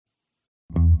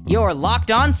Your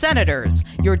Locked On Senators,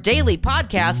 your daily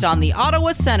podcast on the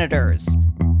Ottawa Senators.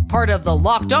 Part of the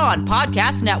Locked On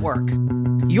Podcast Network.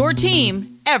 Your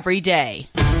team every day.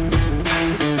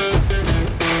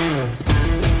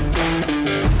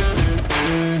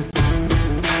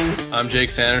 I'm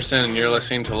Jake Sanderson, and you're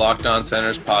listening to Locked On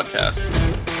Senators podcast.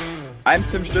 I'm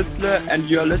Tim Stützle, and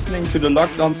you're listening to the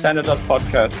Locked On Senators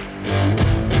podcast.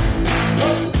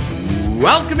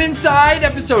 Welcome inside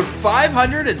episode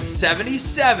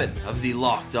 577 of the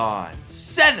Locked On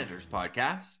Senators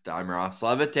podcast. I'm Ross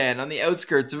Levitan on the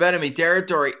outskirts of enemy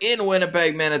territory in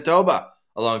Winnipeg, Manitoba,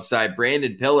 alongside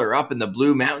Brandon Pillar up in the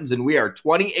Blue Mountains, and we are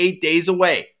 28 days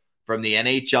away from the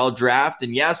NHL draft.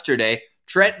 And yesterday,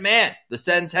 Trent Mann, the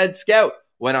Sens head scout,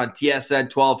 went on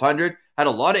TSN 1200, had a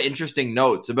lot of interesting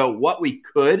notes about what we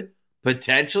could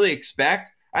potentially expect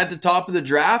at the top of the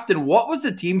draft and what was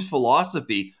the team's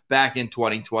philosophy back in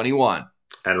 2021.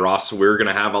 And Ross, we're going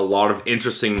to have a lot of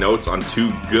interesting notes on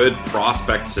two good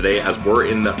prospects today as we're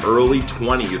in the early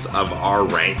 20s of our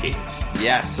rankings.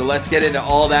 Yes, so let's get into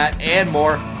all that and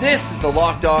more. This is the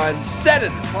Locked On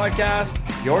Senators podcast,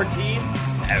 your team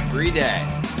every day.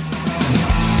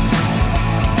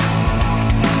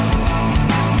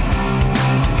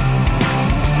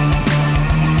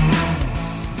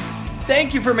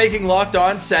 Thank you for making Locked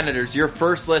On Senators your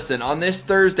first listen on this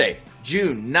Thursday,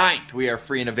 June 9th. We are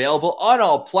free and available on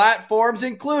all platforms,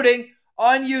 including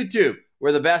on YouTube,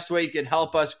 where the best way you can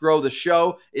help us grow the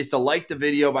show is to like the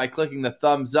video by clicking the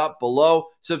thumbs up below,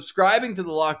 subscribing to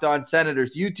the Locked On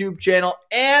Senators YouTube channel,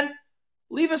 and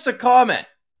leave us a comment.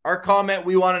 Our comment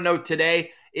we want to know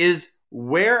today is,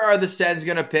 where are the Sens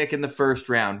going to pick in the first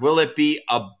round? Will it be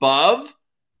above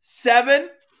 7?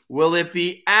 Will it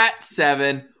be at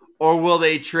 7? Or will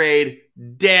they trade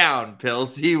down,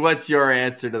 Pilsy? What's your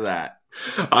answer to that?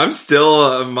 I'm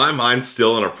still, my mind's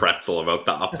still in a pretzel about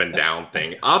the up and down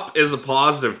thing. Up is a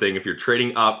positive thing. If you're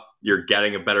trading up, you're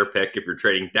getting a better pick. If you're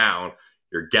trading down,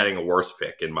 you're getting a worse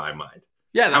pick in my mind.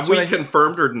 Yeah, that's have we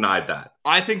confirmed or denied that?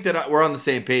 I think that we're on the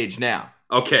same page now.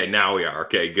 Okay, now we are.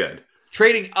 Okay, good.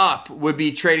 Trading up would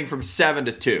be trading from 7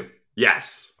 to 2.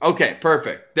 Yes. Okay,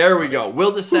 perfect. There we go.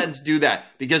 Will the Sens do that?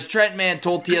 Because Trent Mann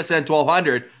told TSN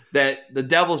 1200 that the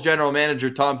Devils general manager,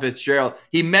 Tom Fitzgerald,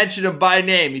 he mentioned him by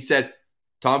name. He said,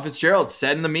 Tom Fitzgerald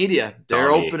said in the media, they're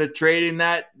open to trading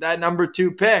that number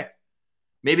 2 pick.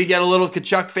 Maybe get a little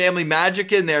Tkachuk family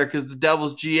magic in there because the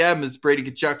Devils GM is Brady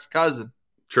Tkachuk's cousin.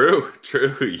 True.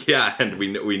 Yeah, and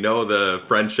we know the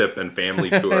friendship and family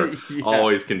tour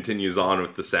always continues on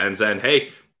with the Sens. And hey,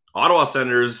 Ottawa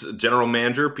Senators general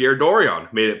manager Pierre Dorion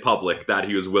made it public that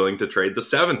he was willing to trade the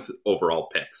 7th overall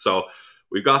pick. So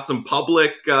we've got some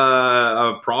public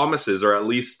promises, or at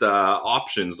least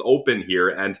options open here,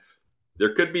 and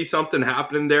there could be something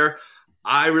happening there.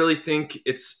 I really think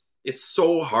it's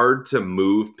so hard to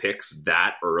move picks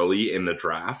that early in the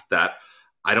draft that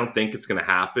I don't think it's going to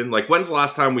happen. Like, when's the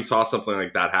last time we saw something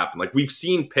like that happen? Like, we've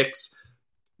seen picks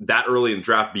that early in the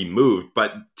draft be moved,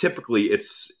 but typically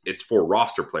it's for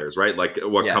roster players, right? Like,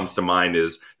 what comes to mind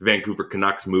is Vancouver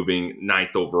Canucks moving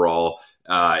 9th overall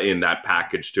in that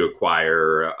package to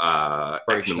acquire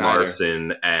Ekman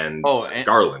Larsson and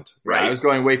Garland, right? Yeah, I was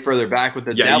going way further back with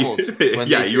the Devils.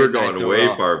 You were going way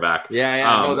far back.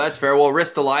 No, that's fair. Well,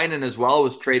 Ristolainen as well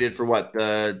was traded for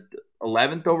the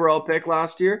 11th overall pick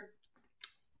last year?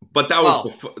 But that was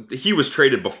before, he was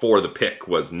traded before the pick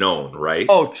was known, right?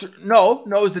 No,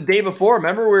 it was the day before.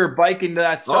 Remember, we were biking to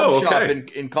that sub shop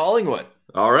in Collingwood.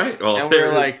 All right. Well, and we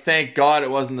were like, thank God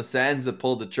it wasn't the Sens that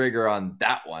pulled the trigger on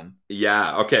that one.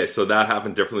 Yeah, okay, so that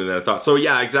happened differently than I thought. So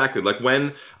yeah, exactly. Like,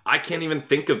 when I can't even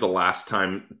think of the last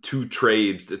time 2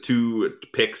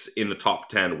 picks in the top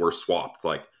 10 were swapped.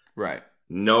 Like, right.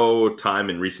 No time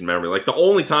in recent memory. Like, the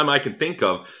only time I can think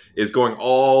of is going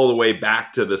all the way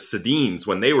back to the Sedins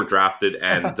when they were drafted,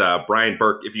 and Brian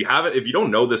Burke. If you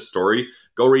don't know this story,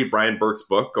 go read Brian Burke's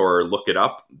book or look it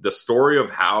up. The story of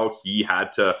how he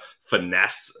had to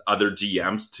finesse other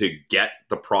GMs to get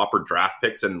the proper draft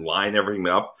picks and line everything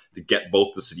up to get both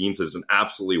the Sedins is an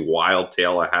absolutely wild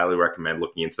tale. I highly recommend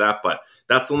looking into that. But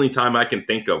that's the only time I can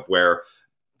think of where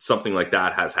something like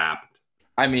that has happened.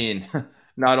 I mean,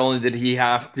 not only did he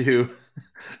have to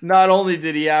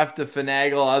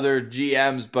finagle other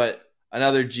GMs, but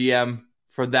another GM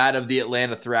for that of the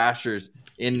Atlanta Thrashers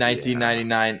in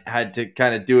 1999 had to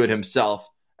kind of do it himself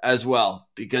as well,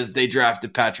 because they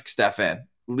drafted Patrick Stefan,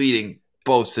 leading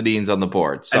both Sedins on the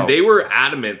board. So, and they were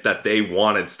adamant that they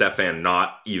wanted Stefan,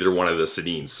 not either one of the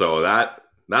Sedins. So that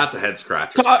That's a head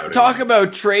scratch. Talk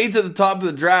about trades at the top of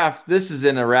the draft. This is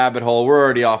in a rabbit hole. We're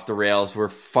already off the rails. We're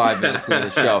 5 minutes into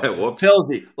the show.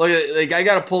 Pilsy, look, like I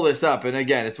got to pull this up. And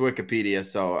again, it's Wikipedia.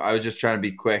 So I was just trying to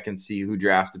be quick and see who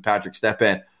drafted Patrick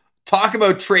Stepan. Talk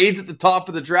about trades at the top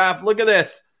of the draft. Look at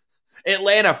this.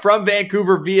 Atlanta from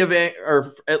Vancouver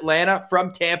Atlanta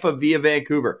from Tampa via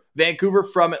Vancouver. Vancouver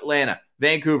from Atlanta.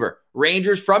 Vancouver.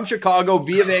 Rangers from Chicago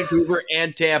via Vancouver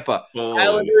and Tampa.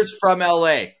 Islanders from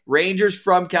LA. Rangers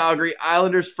from Calgary.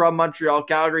 Islanders from Montreal.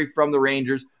 Calgary from the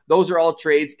Rangers. Those are all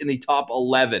trades in the top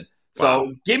 11.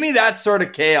 So give me that sort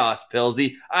of chaos,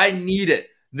 Pilsy. I need it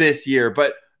this year.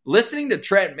 But listening to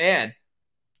Trent Mann,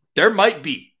 there might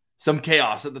be some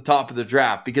chaos at the top of the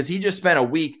draft because he just spent a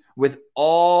week with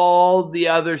all the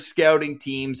other scouting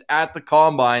teams at the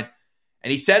Combine.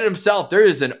 And he said it himself, there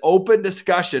is an open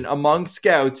discussion among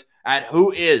scouts at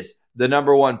who is the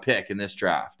number one pick in this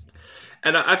draft.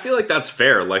 And I feel like that's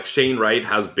fair. Like Shane Wright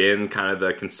has been kind of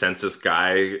the consensus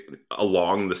guy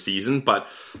along the season, but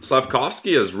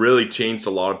Slafkovsky has really changed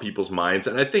a lot of people's minds.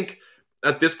 And I think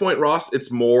at this point, Ross,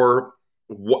 it's more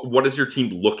what is your team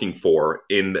looking for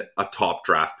in a top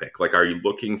draft pick? Like, are you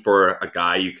looking for a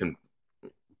guy you can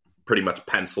pretty much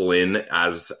pencil in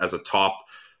as a top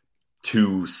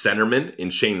 2 centerman in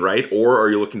Shane Wright, or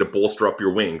are you looking to bolster up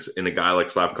your wings in a guy like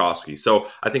Slafkovsky? So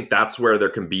I think that's where there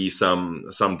can be some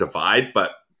divide,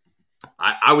 but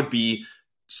I would be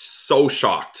so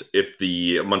shocked if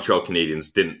the Montreal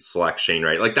Canadiens didn't select Shane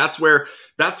Wright. Like that's where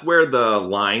the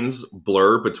lines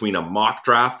blur between a mock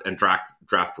draft and draft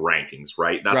rankings,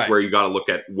 right? That's where you got to look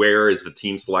at where is the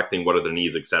team selecting, what are their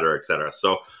needs, et cetera, et cetera.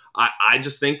 So I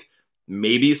just think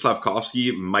maybe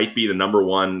Slafkovsky might be the number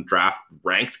 1 draft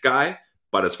ranked guy,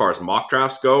 but as far as mock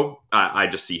drafts go, I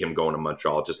just see him going to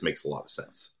Montreal. It just makes a lot of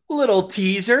sense. Little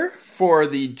teaser for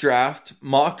the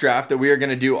mock draft that we are going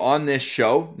to do on this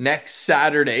show next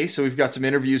Saturday. So we've got some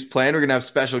interviews planned. We're going to have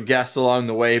special guests along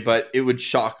the way, but it would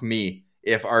shock me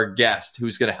if our guest,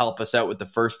 who's going to help us out with the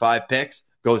first 5 picks,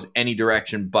 goes any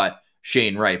direction but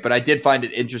Shane Wright. But I did find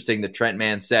it interesting that Trent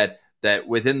Mann said that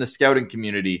within the scouting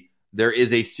community, there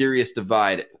is a serious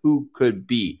divide who could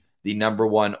be the number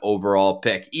 1 overall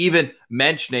pick. Even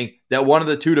mentioning that one of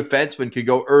the 2 defensemen could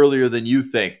go earlier than you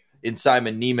think in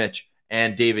Simon Nemec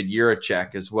and David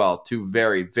Jiricek as well. 2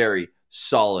 very, very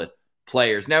solid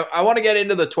players. Now, I want to get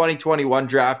into the 2021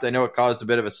 draft. I know it caused a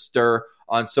bit of a stir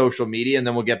on social media, and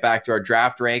then we'll get back to our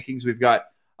draft rankings. We've got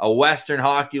a Western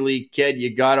Hockey League kid.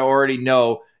 You got to already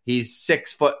know he's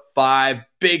 6'5",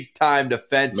 big-time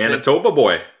defenseman. Manitoba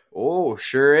boy. Oh,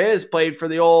 sure is. Played for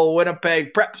the old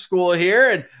Winnipeg prep school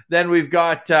here. And then we've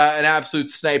got an absolute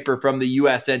sniper from the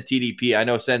USNTDP. I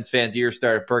know Sens fans' ears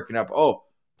started perking up. Oh,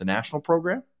 the national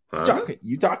program? Huh?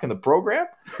 You talking the program?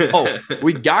 Oh,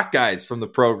 we got guys from the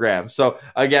program. So,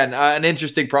 again, an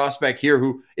interesting prospect here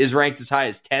who is ranked as high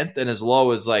as 10th and as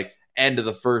low as, like, end of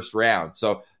the first round.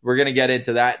 So we're going to get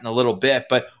into that in a little bit.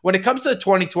 But when it comes to the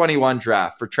 2021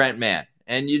 draft for Trent Mann,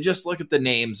 and you just look at the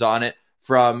names on it,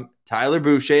 from Tyler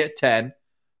Boucher at 10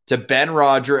 to Ben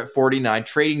Roger at 49,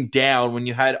 trading down when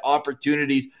you had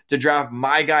opportunities to draft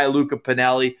my guy Luca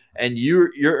Pinelli. And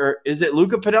is it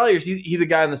Luca Pinelli or is he the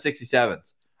guy in the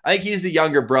 67s? I think he's the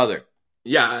younger brother.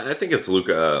 Yeah, I think it's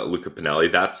Luca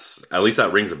Pinelli. At least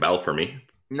that rings a bell for me.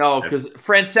 No, because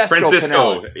Francisco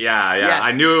Pinelli. Yeah. Yes.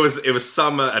 I knew it was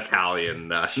some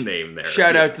Italian name there.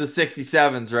 Shout out to the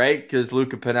 67s, right? Because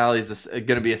Luca Pinelli is going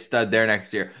to be a stud there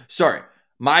next year. Sorry.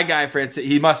 My guy, Francis,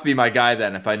 he must be my guy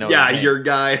then if I know his name. Your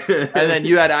guy. And then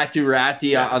you had Atu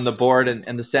Ratti on the board,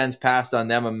 and the Sens passed on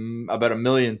them about 1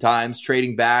 million times,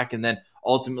 trading back, and then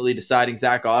ultimately deciding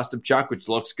Zach Ostapchuk, which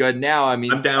looks good now. I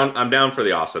mean, I'm down for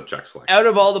the Ostapchuk selection. Out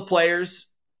of all the players,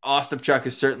 Ostapchuk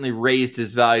has certainly raised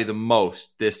his value the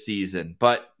most this season.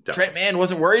 But Trent Mann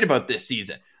wasn't worried about this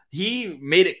season. He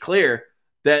made it clear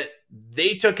that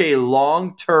they took a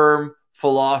long-term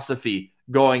philosophy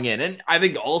going in. And I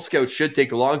think all scouts should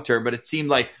take a long term, but it seemed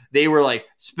like they were like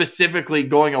specifically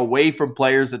going away from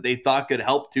players that they thought could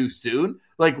help too soon.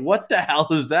 Like, what the hell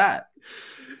is that?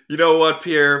 You know what,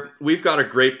 Pierre? We've got a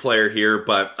great player here,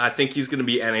 but I think he's going to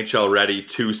be NHL ready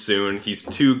too soon. He's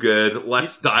too good.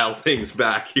 Let's dial things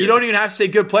back here. You don't even have to say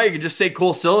good player. You can just say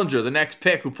Cole Sillinger, the next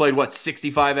pick who played,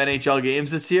 65 NHL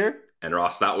games this year? And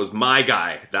Ross, that was my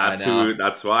guy. That's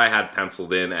who I had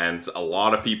penciled in. And a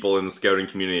lot of people in the scouting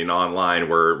community and online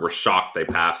were shocked they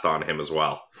passed on him as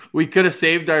well. We could have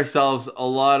saved ourselves a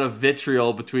lot of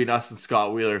vitriol between us and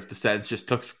Scott Wheeler if the Sens just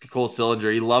took Cole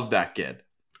Sillinger. He loved that kid.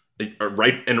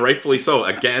 Right, and rightfully so.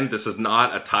 Again, this is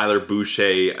not a Tyler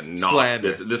Boucher knock.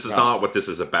 Slander. This is not what this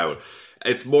is about.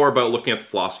 It's more about looking at the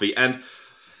philosophy. And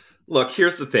Look,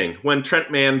 here's the thing. When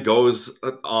Trent Mann goes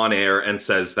on air and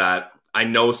says that, I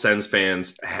know Sens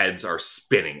fans' heads are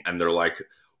spinning and they're like,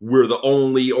 we're the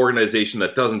only organization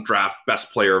that doesn't draft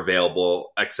best player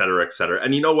available, et cetera, et cetera.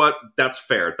 And you know what? That's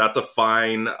fair. That's a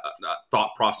fine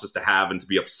thought process to have and to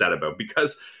be upset about,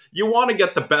 because you want to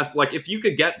get the best. Like, if you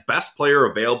could get best player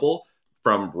available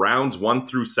from rounds 1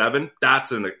 through 7,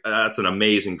 that's an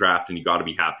amazing draft, and you got to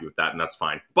be happy with that, and that's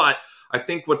fine. But I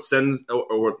think what Sens,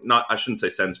 or not, I shouldn't say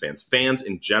Sens fans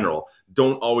in general,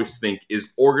 don't always think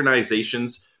is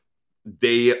organizations,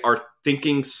 they are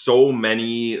thinking so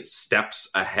many steps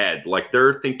ahead. Like,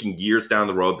 they're thinking years down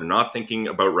the road. They're not thinking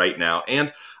about right now.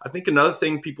 And I think another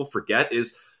thing people forget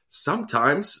is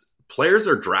sometimes players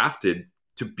are drafted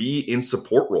to be in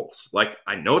support roles. Like,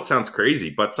 I know it sounds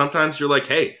crazy, but sometimes you're like,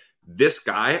 hey, this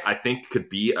guy, I think, could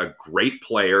be a great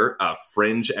player, a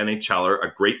fringe NHLer,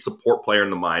 a great support player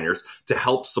in the minors to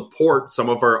help support some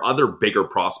of our other bigger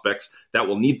prospects that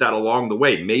will need that along the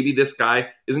way. Maybe this guy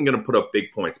isn't going to put up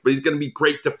big points, but he's going to be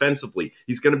great defensively.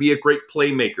 He's going to be a great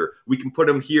playmaker. We can put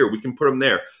him here. We can put him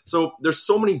there. So there's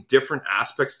so many different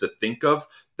aspects to think of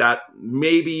that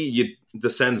maybe the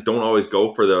Sens don't always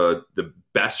go for the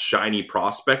best shiny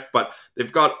prospect, but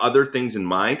they've got other things in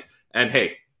mind. And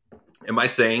hey, am I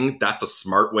saying that's a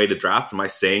smart way to draft? Am I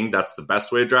saying that's the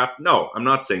best way to draft? No, I'm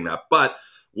not saying that. But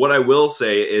what I will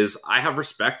say is I have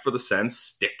respect for the Sens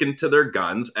sticking to their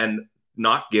guns and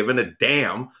not giving a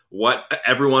damn what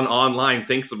everyone online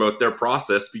thinks about their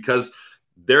process, because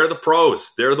they're the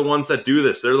pros. They're the ones that do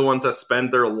this. They're the ones that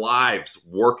spend their lives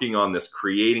working on this,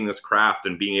 creating this craft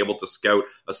and being able to scout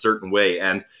a certain way.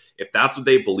 And if that's what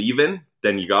they believe in,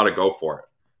 then you got to go for it.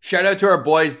 Shout out to our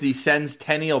boys, the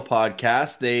Sens-Tennial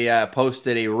podcast. They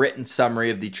posted a written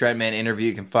summary of the Trent Mann interview.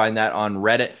 You can find that on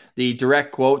Reddit. The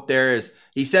direct quote there is,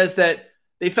 he says that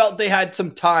they felt they had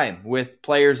some time with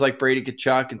players like Brady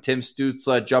Tkachuk and Tim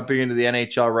Stützle jumping into the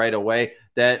NHL right away,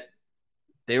 that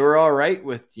they were all right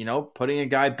with, putting a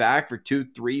guy back for 2,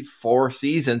 3, 4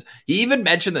 seasons. He even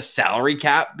mentioned the salary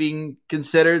cap being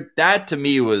considered. That to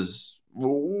me was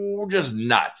just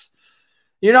nuts.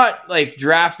 You're not like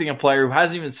drafting a player who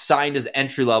hasn't even signed his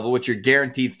entry level, which you're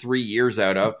guaranteed 3 years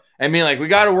out of, and being like, we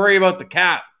got to worry about the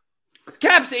cap. The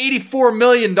cap's $84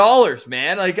 million,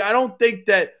 man. Like, I don't think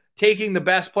that taking the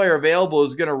best player available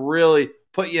is going to really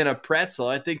put you in a pretzel.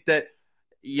 I think that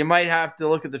you might have to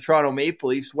look at the Toronto Maple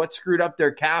Leafs. What screwed up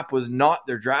their cap was not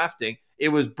their drafting. It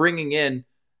was bringing in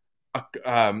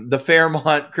the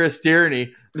Fairmont Chris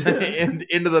Tierney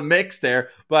into the mix there.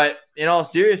 But in all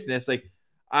seriousness, like,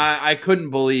 I couldn't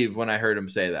believe when I heard him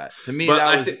say that. To me,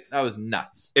 that was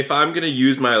nuts. If I'm going to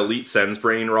use my elite Sens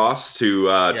brain, Ross,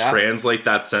 to translate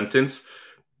that sentence,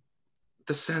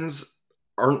 the Sens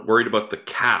aren't worried about the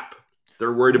cap.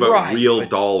 They're worried about real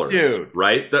dollars, dude,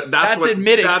 right?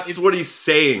 That's what he's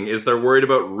saying, is they're worried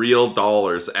about real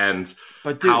dollars and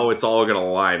how it's all going to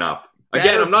line up.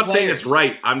 Again, I'm not saying it's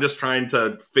right. I'm just trying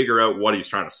to figure out what he's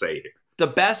trying to say here. The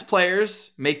best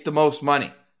players make the most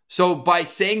money. So by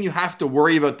saying you have to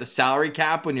worry about the salary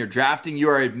cap when you're drafting, you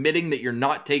are admitting that you're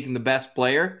not taking the best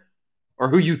player or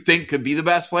who you think could be the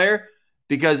best player.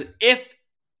 Because if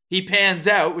he pans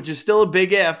out, which is still a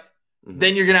big if,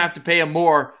 then you're going to have to pay him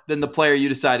more than the player you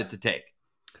decided to take.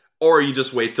 Or you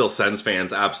just wait till Sens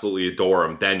fans absolutely adore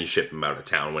him, then you ship him out of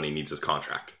town when he needs his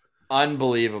contract.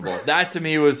 Unbelievable. That to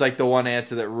me was like the one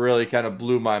answer that really kind of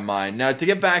blew my mind. Now, to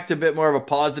get back to a bit more of a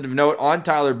positive note on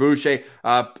Tyler Boucher,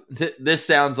 this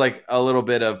sounds like a little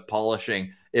bit of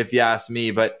polishing, if you ask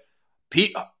me, but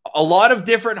a lot of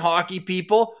different hockey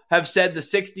people have said the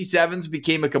 67s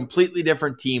became a completely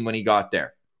different team when he got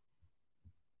there.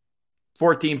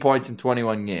 14 points in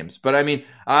 21 games. But I mean,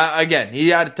 again, he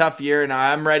had a tough year, and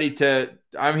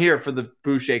I'm here for the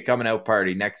Boucher coming out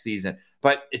party next season.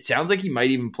 But it sounds like he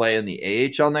might even play in the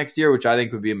AHL next year, which I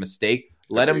think would be a mistake.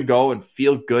 Let him go and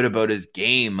feel good about his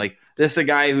game. Like, this is a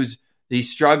guy he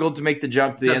struggled to make the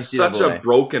jump to the NCAA. Such a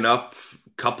broken up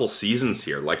couple seasons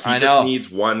here. Like, he just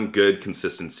needs one good,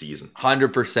 consistent season.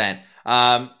 100%.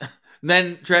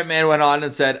 Then Trent Mann went on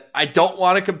and said, I don't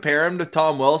want to compare him to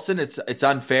Tom Wilson. It's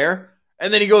unfair.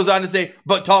 And then he goes on to say,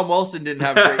 but Tom Wilson didn't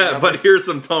have great numbers. But here's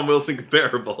some Tom Wilson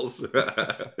comparables.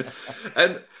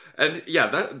 and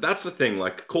yeah, that's the thing.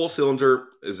 Like, Cole Sillinger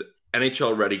is an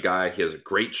NHL-ready guy. He has a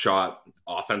great shot,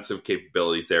 offensive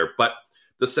capabilities there. But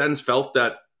the Sens felt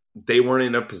that they weren't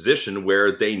in a position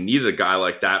where they needed a guy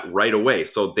like that right away.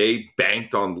 So they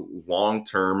banked on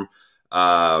long-term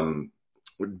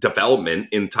development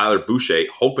in Tyler Boucher,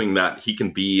 hoping that he can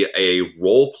be a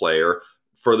role player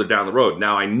further down the road.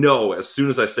 Now, I know as soon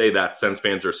as I say that, Sens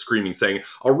fans are screaming, saying,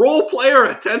 a role player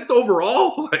at 10th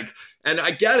overall? And I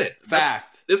get it.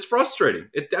 Fact. it's frustrating.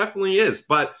 It definitely is.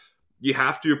 But you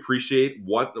have to appreciate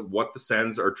what the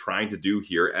Sens are trying to do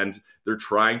here. And they're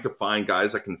trying to find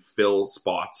guys that can fill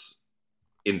spots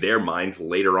in their mind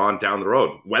later on down the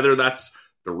road. Whether that's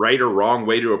the right or wrong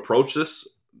way to approach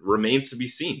this remains to be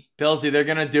seen. Pillsy, they're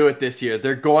going to do it this year.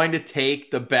 They're going to take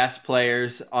the best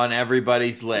players on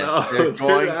everybody's list. No,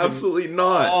 they're absolutely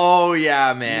not. Oh,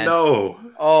 yeah, man. No.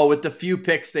 Oh, with the few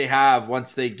picks they have,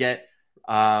 once they get...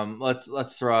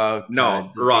 let's throw out...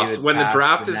 No, Ross, when the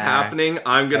draft is happening,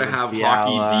 I'm going to have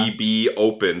Hockey DB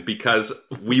open because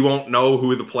we won't know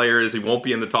who the player is. He won't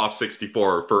be in the top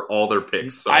 64 for all their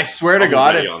picks. So I swear to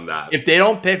God, if they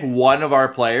don't pick one of our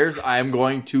players, I'm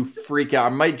going to freak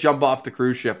out. I might jump off the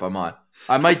cruise ship I'm on.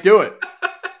 I might do it.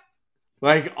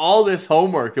 Like, all this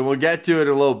homework, and we'll get to it in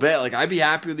a little bit. Like, I'd be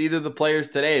happy with either of the players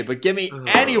today, but give me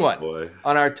anyone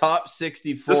on our top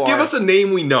 64. Just give us a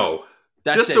name we know.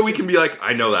 So we can be like,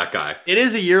 I know that guy. It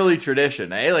is a yearly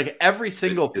tradition, eh? Like, every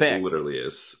single pick. It literally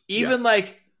is. Even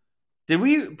did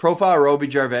we profile Roby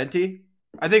Jarventi?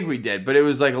 I think we did, but it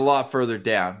was like a lot further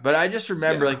down. But I just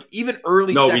remember, even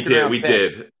early second round picks.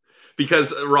 did.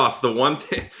 Because, Ross, the one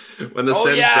thing, when the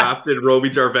Sens drafted Roby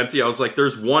Jarventi, I was like,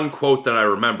 there's one quote that I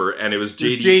remember, and it was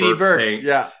JD Burke saying,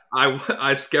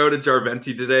 I scouted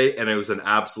Jarventi today, and it was an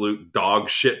absolute dog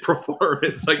shit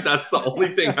performance. Like, that's the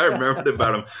only thing I remembered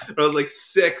about him. And I was like,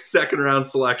 6th second-round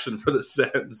selection for the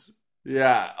Sens.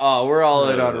 Yeah. Oh, we're all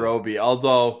in on Roby.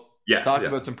 Although,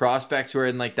 about some prospects who are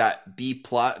in like that B+.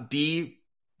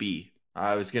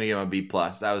 I was going to give him a B+.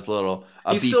 That was a little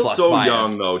He's B+ still so bias.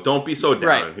 young, though. Don't be so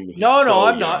down on him. No,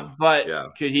 I'm not.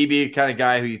 But could he be a kind of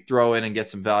guy who you throw in and get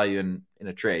some value in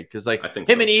a trade? Because I think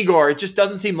him and Igor, it just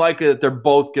doesn't seem likely that they're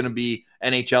both going to be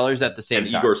NHLers at the same time.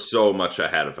 And Igor's so much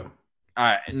ahead of him.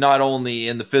 Not only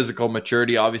in the physical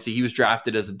maturity, obviously he was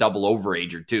drafted as a double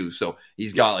overager too. So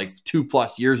he's got like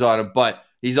 2+ years on him, but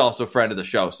he's also a friend of the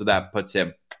show. So that puts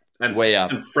him way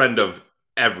up. And friend of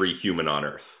every human on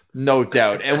earth. No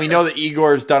doubt. And we know that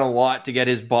Igor's done a lot to get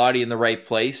his body in the right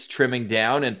place, trimming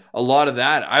down. And a lot of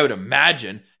that, I would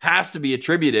imagine, has to be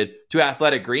attributed to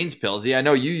Athletic Greens, Pillsy. I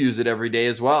know you use it every day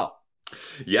as well.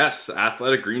 Yes,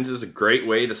 Athletic Greens is a great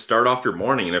way to start off your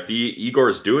morning. And if Igor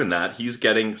is doing that, he's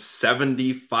getting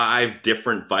 75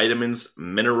 different vitamins,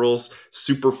 minerals,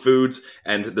 superfoods,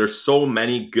 and there's so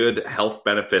many good health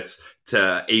benefits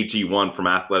to AG1 from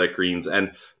Athletic Greens.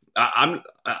 And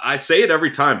I say it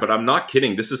every time, but I'm not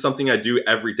kidding. This is something I do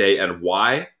every day. And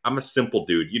why? I'm a simple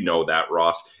dude. You know that,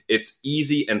 Ross. It's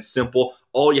easy and simple.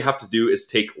 All you have to do is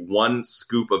take 1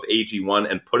 scoop of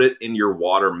AG1 and put it in your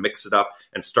water, mix it up,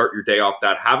 and start your day off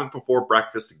that. Have it before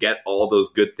breakfast to get all those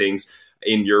good things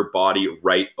in your body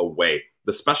right away.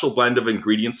 The special blend of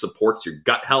ingredients supports your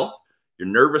gut health, your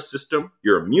nervous system,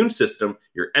 your immune system,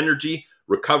 your energy,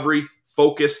 recovery,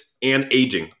 focus, and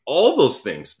aging. All those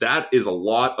things. That is a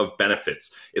lot of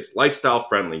benefits. It's lifestyle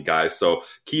friendly, guys. So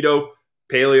keto,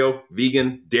 paleo,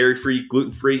 vegan, dairy-free,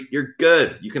 gluten-free, you're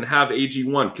good. You can have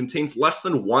AG1. Contains less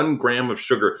than 1 gram of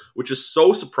sugar, which is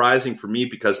so surprising for me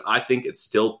because I think it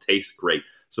still tastes great.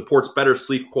 Supports better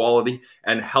sleep quality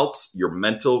and helps your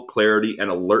mental clarity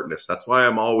and alertness. That's why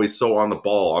I'm always so on the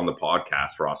ball on the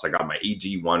podcast, Ross. I got my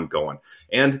AG1 going.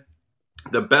 And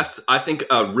the best, I think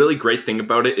a really great thing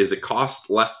about it is it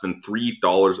costs less than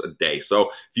 $3 a day. So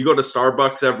if you go to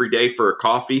Starbucks every day for a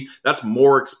coffee, that's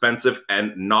more expensive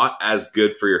and not as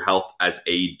good for your health as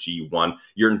AG1.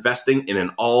 You're investing in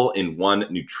an all-in-one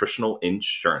nutritional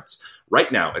insurance.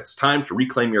 Right now, it's time to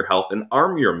reclaim your health and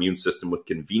arm your immune system with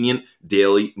convenient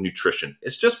daily nutrition.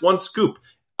 It's just 1 scoop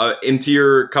into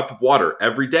your cup of water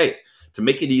every day. To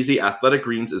make it easy, Athletic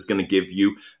Greens is going to give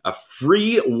you a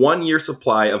free 1-year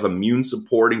supply of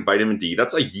immune-supporting vitamin D.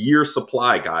 That's a year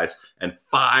supply, guys, and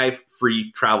 5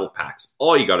 free travel packs.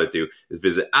 All you got to do is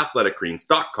visit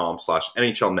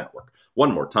athleticgreens.com/NHL Network.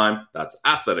 One more time, that's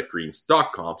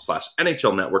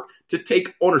athleticgreens.com/NHL Network to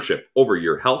take ownership over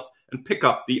your health and pick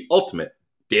up the ultimate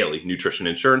daily nutrition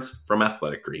insurance from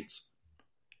Athletic Greens.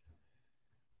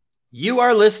 You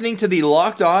are listening to the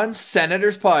Locked On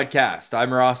Senators podcast.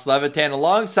 I'm Ross Levitan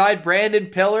alongside Brandon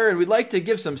Pillar, and we'd like to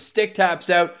give some stick taps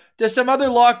out to some other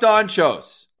Locked On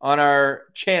shows on our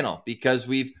channel because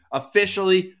we've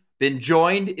officially been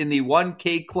joined in the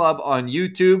 1K Club on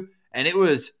YouTube, and it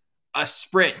was a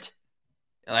sprint.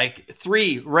 Like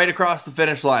 3 right across the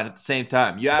finish line at the same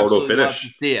time. You absolutely love to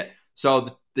see it.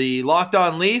 So the Locked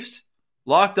On Leafs,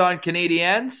 Locked On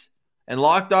Canadiens, and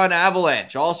Locked On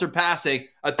Avalanche, all surpassing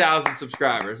 1,000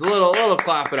 subscribers. A little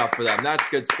clap it up for them. That's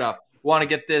good stuff. Want to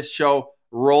get this show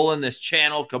rolling, this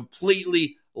channel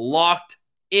completely locked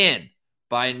in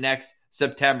by next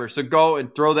September. So go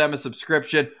and throw them a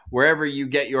subscription wherever you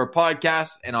get your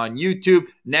podcasts and on YouTube.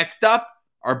 Next up,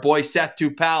 our boy Seth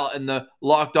Tupal and the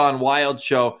Locked On Wild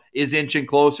show is inching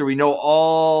closer. We know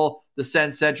all the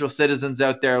Sens Central citizens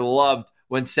out there loved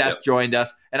when Seth joined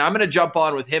us. And I'm going to jump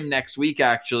on with him next week,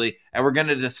 actually, and we're going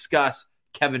to discuss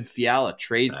Kevin Fiala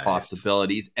trade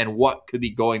possibilities and what could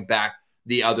be going back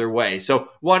the other way. So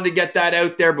wanted to get that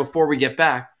out there before we get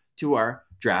back to our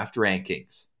draft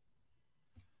rankings.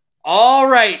 All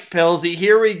right, Pilsy,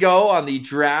 here we go on the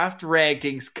draft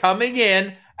rankings, coming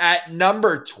in at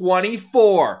number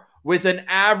 24 with an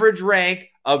average rank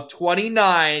of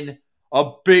 29,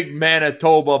 a big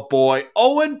Manitoba boy,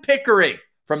 Owen Pickering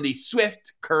from the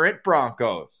Swift Current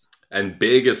Broncos. And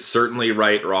big is certainly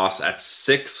right, Ross. At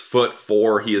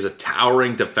 6'4", he is a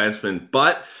towering defenseman,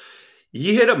 but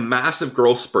he hit a massive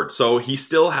growth spurt, so he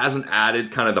still hasn't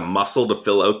added kind of the muscle to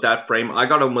fill out that frame. I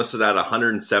got him listed at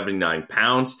 179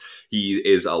 pounds. He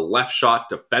is a left shot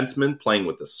defenseman playing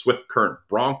with the Swift Current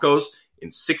Broncos. In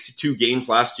 62 games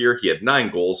last year, he had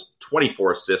 9 goals,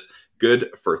 24 assists, good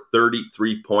for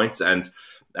 33 points. And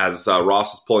as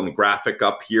Ross is pulling the graphic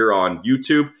up here on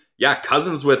YouTube,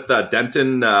 cousins with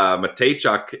Denton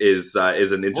Mateychuk is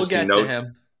an interesting note to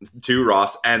him too,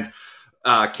 Ross. And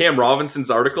Cam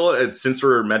Robinson's article, since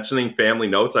we're mentioning family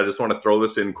notes, I just want to throw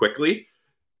this in quickly.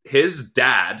 His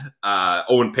dad,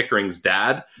 Owen Pickering's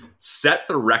dad, set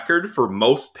the record for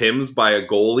most PIMs by a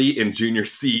goalie in Junior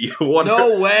C.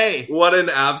 No way. What an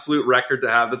absolute record to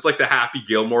have. That's like the Happy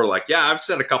Gilmore. Like, I've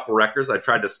set a couple records. I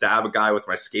tried to stab a guy with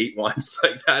my skate once.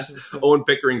 Like, that's Owen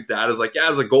Pickering's dad is like,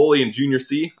 as a goalie in Junior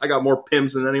C, I got more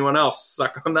PIMs than anyone else.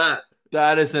 Suck on that.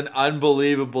 That is an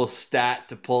unbelievable stat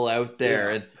to pull out there.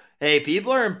 And hey,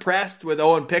 people are impressed with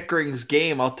Owen Pickering's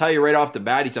game. I'll tell you right off the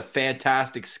bat, he's a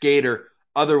fantastic skater.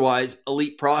 Otherwise,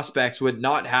 elite prospects would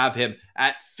not have him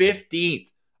at 15th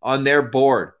on their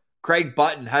board. Craig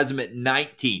Button has him at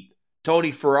 19th.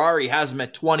 Tony Ferrari has him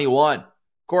at 21.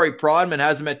 Corey Prodman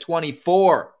has him at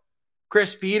 24.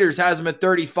 Chris Peters has him at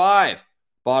 35.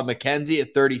 Bob McKenzie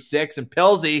at 36. And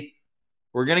Pilsy,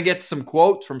 we're going to get some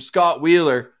quotes from Scott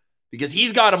Wheeler because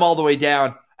he's got him all the way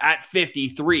down at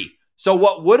 53. So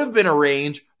what would have been a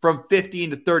range from 15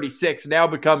 to 36 now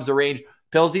becomes a range.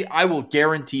 Pilsy, I will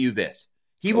guarantee you this.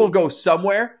 He will go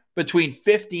somewhere between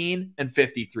 15 and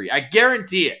 53. I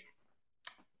guarantee it.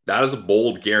 That is a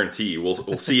bold guarantee.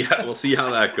 We'll see. We'll see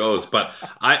how that goes. But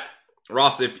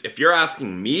Ross, if you're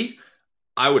asking me,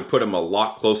 I would put him a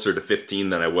lot closer to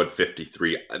 15 than I would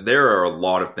 53. There are a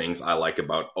lot of things I like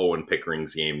about Owen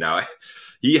Pickering's game. Now,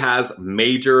 he has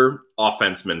major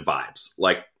offenseman vibes.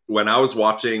 Like when I was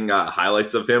watching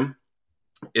highlights of him,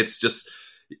 it's just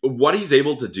what he's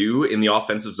able to do in the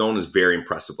offensive zone is very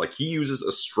impressive. Like he uses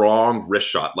a strong wrist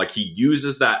shot. Like he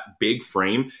uses that big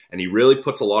frame and he really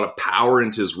puts a lot of power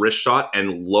into his wrist shot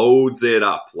and loads it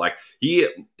up. Like he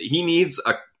needs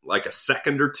a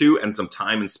second or two and some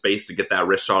time and space to get that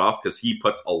wrist shot off because he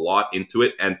puts a lot into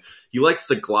it and he likes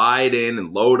to glide in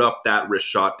and load up that wrist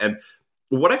shot. And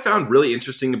what I found really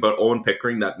interesting about Owen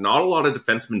Pickering that not a lot of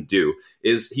defensemen do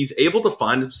is he's able to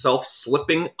find himself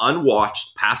slipping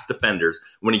unwatched past defenders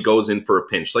when he goes in for a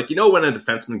pinch. Like, when a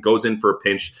defenseman goes in for a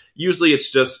pinch, usually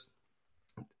it's just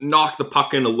knock the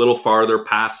puck in a little farther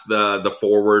past the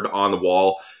forward on the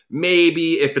wall.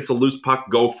 Maybe if it's a loose puck,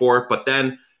 go for it, but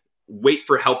then wait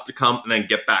for help to come and then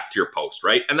get back to your post,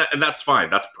 right? And that's fine.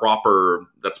 That's proper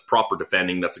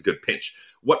defending. That's a good pinch.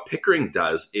 What Pickering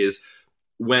does is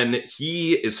when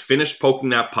he is finished poking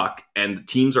that puck and the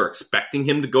teams are expecting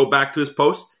him to go back to his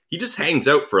post, he just hangs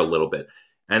out for a little bit.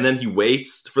 And then he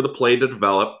waits for the play to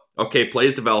develop. Okay,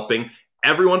 play's developing.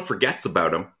 Everyone forgets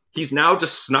about him. He's now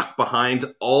just snuck behind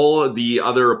all of the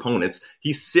other opponents.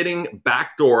 He's sitting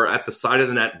backdoor at the side of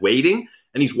the net waiting,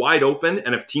 and he's wide open.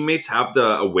 And if teammates have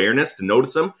the awareness to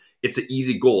notice him, it's an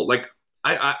easy goal. Like,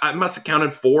 I must have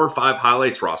counted 4 or 5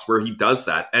 highlights, Ross, where he does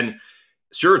that. And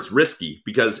sure, it's risky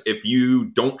because if you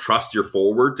don't trust your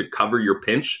forward to cover your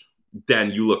pinch,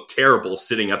 then you look terrible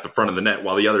sitting at the front of the net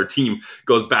while the other team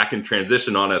goes back in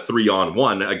transition on a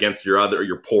 3-on-1 against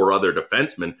your poor other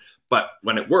defenseman. But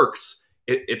when it works,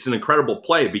 it's an incredible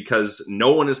play because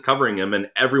no one is covering him and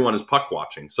everyone is puck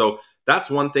watching. So that's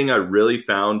one thing I really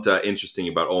found interesting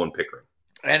about Owen Pickering.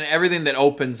 And everything that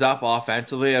opens up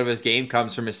offensively out of his game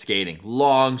comes from his skating.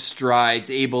 Long strides,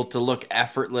 able to look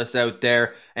effortless out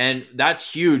there. And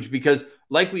that's huge because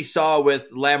like we saw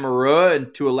with Lamoureux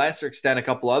and to a lesser extent a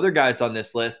couple other guys on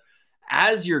this list,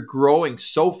 as you're growing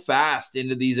so fast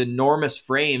into these enormous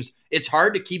frames, it's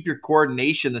hard to keep your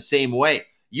coordination the same way.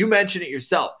 You mentioned it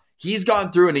yourself. he's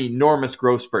gone through an enormous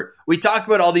growth spurt. We talk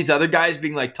about all these other guys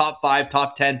being like top 5,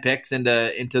 top 10 picks into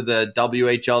the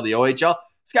WHL, the OHL.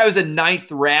 This guy was a 9th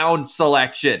round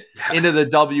selection into the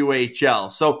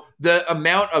WHL. So the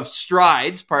amount of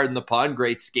strides, pardon the pun,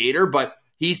 great skater, but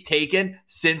he's taken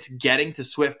since getting to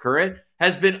Swift Current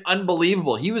has been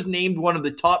unbelievable. He was named one of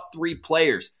the top 3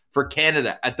 players for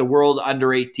Canada at the World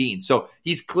Under-18. So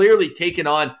he's clearly taken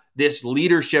on this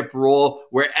leadership role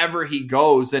wherever he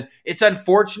goes. And it's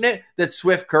unfortunate that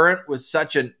Swift Current was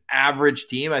such an average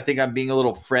team. I think I'm being a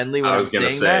little friendly when I'm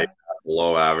saying that.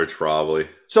 Low average, probably.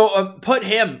 So put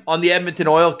him on the Edmonton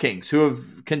Oil Kings, who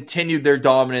have continued their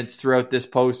dominance throughout this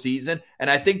postseason. And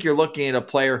I think you're looking at a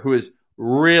player who has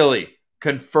really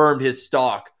confirmed his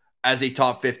stock as a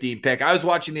top 15 pick. I was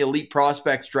watching the Elite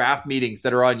Prospects draft meetings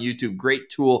that are on YouTube. Great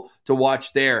tool to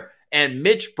watch there. And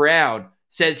Mitch Brown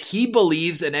says he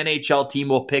believes an NHL team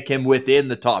will pick him within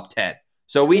the top 10.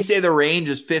 So we say the range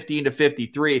is 15 to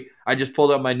 53. I just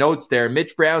pulled up my notes there.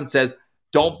 Mitch Brown says,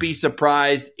 don't be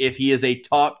surprised if he is a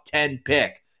top 10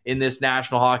 pick in this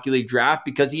National Hockey League draft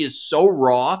because he is so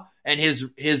raw and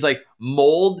his like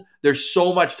mold, there's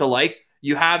so much to like.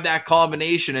 You have that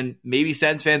combination, and maybe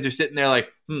Sens fans are sitting there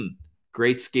like,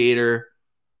 great skater,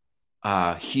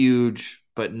 huge,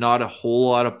 but not a whole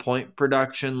lot of point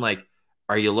production. Like,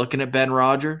 are you looking at Ben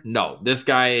Roger? No, this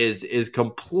guy is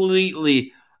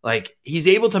completely like, he's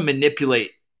able to manipulate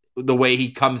the way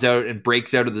he comes out and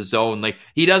breaks out of the zone. Like,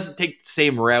 he doesn't take the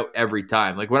same route every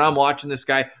time. Like, when I'm watching this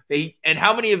guy, and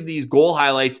how many of these goal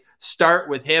highlights start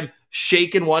with him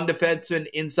shaking one defenseman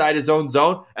inside his own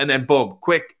zone, and then boom,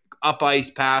 quick up ice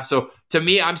pass. So to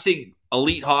me, I'm seeing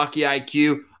elite hockey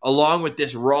IQ along with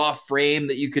this raw frame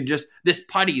that you can just, this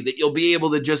putty that you'll be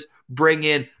able to just bring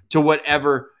in to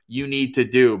whatever you need to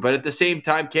do. But at the same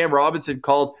time, Cam Robinson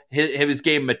called his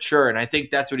game mature. And I think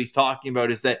that's what he's talking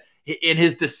about, is that in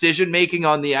his decision making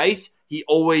on the ice, he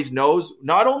always knows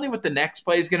not only what the next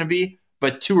play is going to be,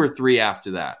 but 2 or 3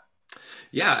 after that.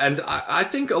 Yeah, and I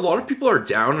think a lot of people are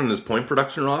down on his point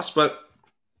production, Ross, but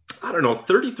I don't know,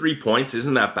 33 points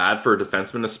isn't that bad for a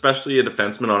defenseman, especially a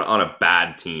defenseman on a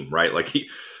bad team, right? Like, he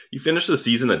finished the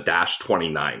season at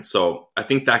 -29. So I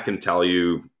think that can tell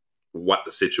you what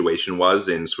the situation was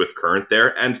in Swift Current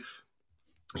there. And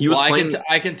he was playing.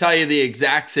 I can tell you the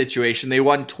exact situation. They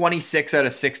won 26 out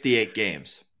of 68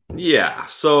 games. Yeah,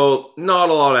 so not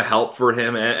a lot of help for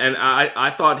him. And I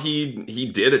thought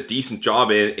he did a decent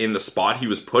job in the spot he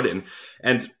was put in.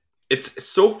 And it's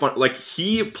so fun. Like,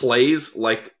 he plays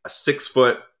like a 6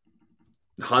 foot,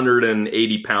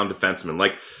 180-pound defenseman.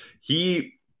 Like,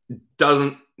 he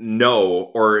doesn't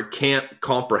know or can't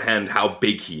comprehend how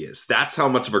big he is. That's how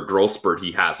much of a growth spurt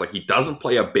he has. Like, he doesn't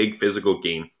play a big physical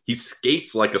game. He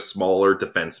skates like a smaller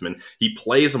defenseman. He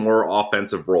plays a more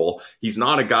offensive role. He's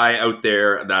not a guy out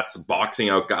there that's boxing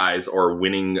out guys or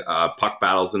winning puck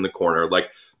battles in the corner.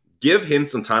 Like, give him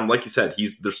some time. Like you said,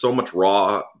 there's so much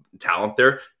raw talent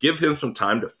there. Give him some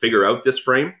time to figure out this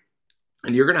frame,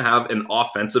 and you're going to have an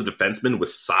offensive defenseman with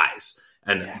size.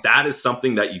 And that is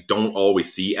something that you don't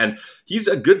always see. And he's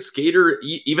a good skater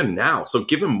even now. So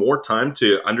give him more time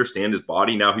to understand his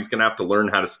body. Now he's going to have to learn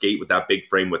how to skate with that big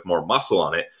frame with more muscle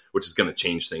on it, which is going to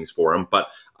change things for him. But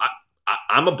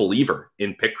I'm a believer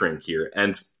in Pickering here.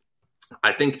 And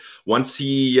I think once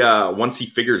he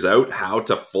figures out how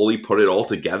to fully put it all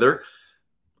together,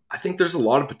 I think there's a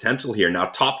lot of potential here. Now,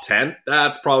 top 10,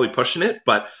 that's probably pushing it,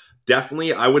 but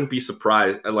definitely, I wouldn't be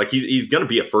surprised. Like, he's going to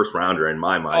be a first rounder in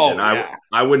my mind,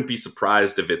 I wouldn't be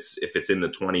surprised if it's in the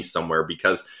 20s somewhere,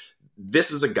 because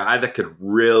this is a guy that could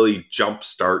really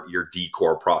jumpstart your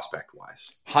D-core prospect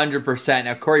wise. 100%.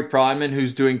 Now, Corey Pronman,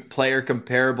 who's doing player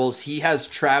comparables, he has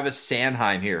Travis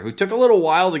Sanheim here, who took a little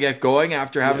while to get going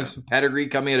after having some pedigree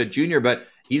coming out of junior, but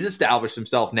he's established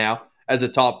himself now as a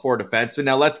top 4 defenseman.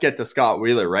 Now let's get to Scott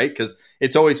Wheeler, right? Because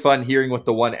it's always fun hearing what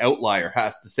the one outlier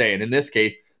has to say, and in this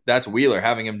case, that's Wheeler,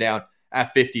 having him down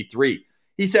at 53.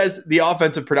 He says the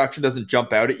offensive production doesn't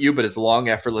jump out at you, but his long,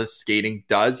 effortless skating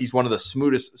does. He's one of the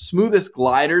smoothest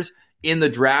gliders in the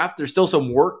draft. There's still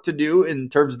some work to do in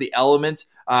terms of the elements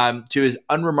to his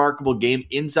unremarkable game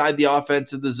inside the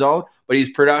offense of the zone, but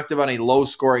he's productive on a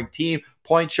low-scoring team.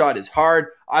 Point shot is hard.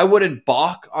 I wouldn't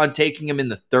balk on taking him in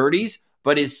the 30s,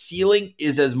 but his ceiling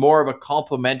is as more of a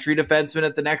complementary defenseman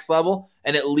at the next level,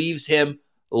 and it leaves him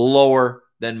lower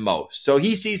than most. So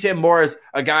he sees him more as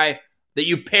a guy that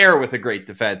you pair with a great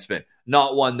defenseman,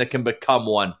 not one that can become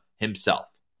one himself.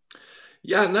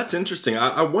 Yeah, and that's interesting.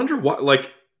 I wonder what,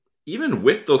 like, even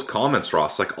with those comments,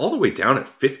 Ross, like all the way down at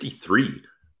 53.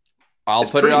 I'll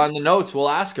put it on the notes. We'll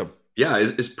ask him. Yeah,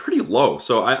 it's pretty low.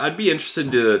 So I'd be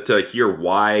interested to hear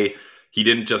why he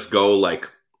didn't just go like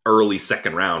early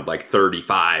second round, like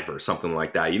 35 or something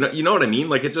like that. You know what I mean?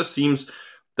 Like, it just seems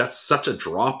that's such a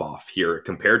drop off here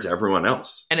compared to everyone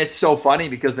else. And it's so funny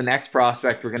because the next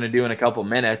prospect we're going to do in a couple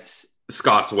minutes,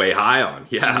 Scott's way high on.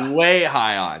 Yeah. Way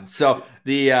high on. So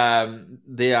the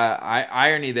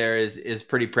irony there is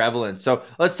pretty prevalent. So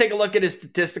let's take a look at his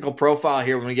statistical profile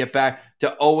here when we get back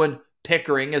to Owen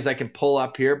Pickering, as I can pull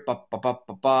up here.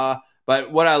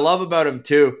 But what I love about him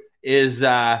too is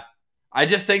I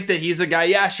just think that he's a guy,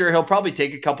 yeah, sure, he'll probably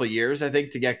take a couple years, I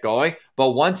think, to get going.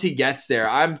 But once he gets there,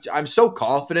 I'm so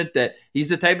confident that he's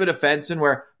the type of defenseman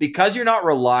where, because you're not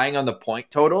relying on the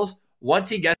point totals, once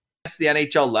he gets to the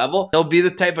NHL level, he'll be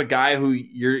the type of guy who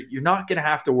you're not going to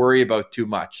have to worry about too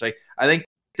much. Like, I think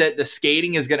that the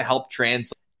skating is going to help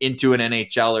translate into an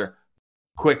NHLer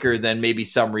quicker than maybe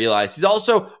some realize. He's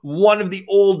also one of the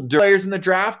older players in the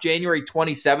draft, January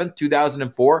 27th,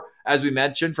 2004, as we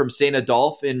mentioned, from St.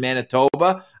 Adolphe in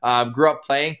Manitoba. Grew up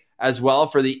playing as well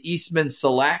for the Eastman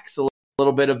Selects, a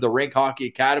little bit of the Rink Hockey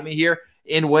Academy here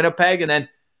in Winnipeg. And then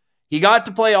he got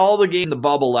to play all the games in the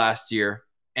bubble last year,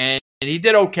 and he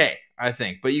did okay, I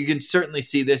think. But you can certainly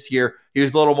see this year he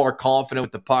was a little more confident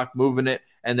with the puck, moving it,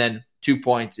 and then 2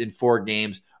 points in 4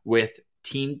 games with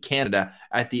Team Canada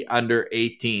at the under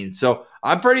 18. So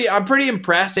I'm pretty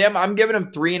impressed. I'm giving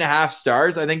him 3.5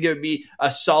 stars. I think it would be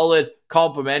a solid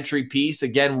complimentary piece.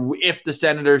 Again, if the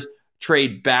Senators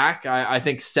trade back, I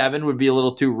think 7 would be a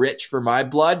little too rich for my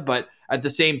blood. But at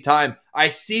the same time, I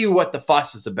see what the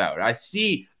fuss is about. I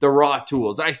see the raw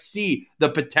tools. I see the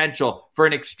potential for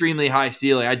an extremely high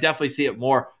ceiling. I definitely see it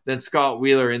more than Scott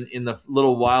Wheeler in the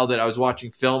little while that I was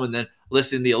watching film and then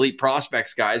listening to the Elite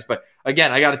Prospects guys. But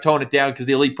again, I got to tone it down because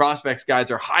the Elite Prospects guys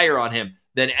are higher on him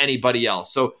than anybody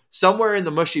else. So somewhere in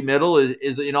the mushy middle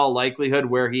is in all likelihood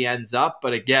where he ends up.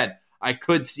 But again, I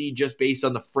could see, just based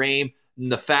on the frame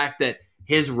and the fact that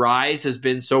his rise has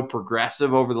been so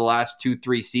progressive over the last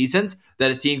 2-3 seasons,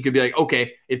 that a team could be like,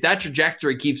 okay, if that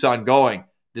trajectory keeps on going,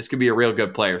 this could be a real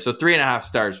good player. So 3.5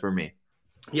 stars for me.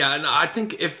 Yeah, and I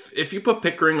think if you put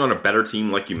Pickering on a better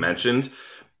team, like you mentioned,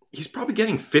 he's probably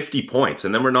getting 50 points.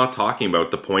 And then we're not talking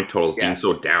about the point totals being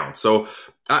so down. So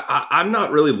I'm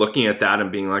not really looking at that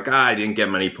and being like, I didn't get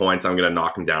many points, I'm going to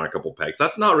knock him down a couple pegs.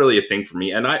 That's not really a thing for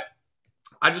me. And I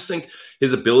just think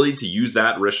his ability to use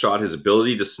that wrist shot, his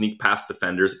ability to sneak past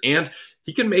defenders, and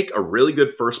he can make a really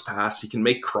good first pass. He can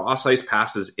make cross-ice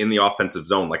passes in the offensive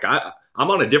zone. Like,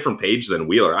 I'm on a different page than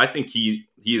Wheeler. I think he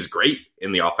is great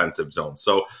in the offensive zone.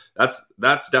 So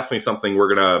that's definitely something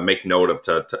we're going to make note of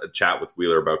to chat with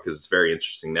Wheeler about, because it's very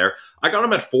interesting there. I got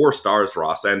him at 4 stars,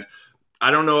 Ross, and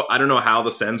I don't know how the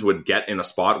Sens would get in a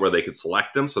spot where they could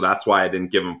select him. So that's why I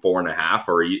didn't give him 4.5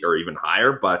 or even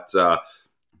higher. But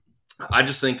I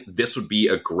just think this would be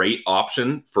a great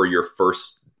option for your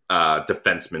first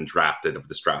defenseman drafted of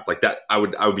this draft. Like that, I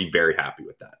would be very happy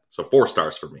with that. So 4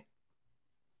 stars for me.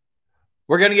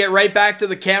 We're going to get right back to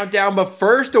the countdown, but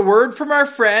first, a word from our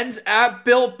friends at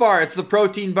Built Bar. It's the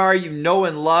protein bar you know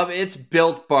and love. It's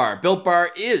Built Bar. Built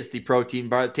Bar is the protein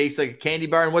bar that tastes like a candy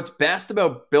bar, and what's best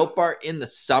about Built Bar in the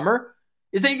summer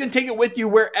is that you can take it with you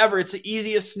wherever. It's the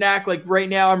easiest snack. Like right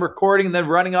now, I'm recording and then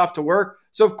running off to work.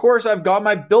 So, of course, I've got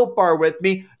my Built Bar with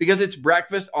me because it's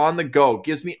breakfast on the go. It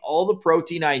gives me all the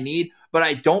protein I need, but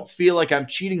I don't feel like I'm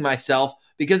cheating myself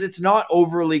because it's not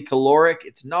overly caloric.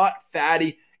 It's not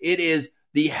fatty. It is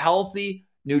the healthy,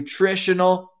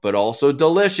 nutritional, but also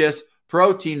delicious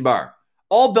protein bar.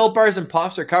 All Built Bars and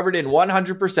Puffs are covered in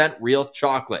 100% real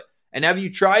chocolate. And have you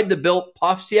tried the Built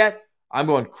Puffs yet? I'm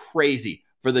going crazy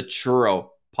for the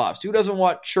churro puffs. Who doesn't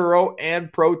want churro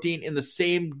and protein in the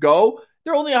same go?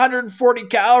 They're only 140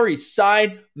 calories.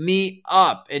 Sign me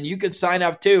up. And you can sign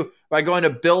up too by going to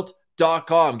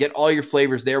Built.com. Get all your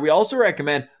flavors there. We also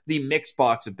recommend the mixed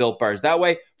box of Built Bars. That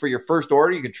way, for your first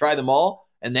order, you can try them all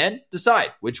and then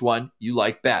decide which one you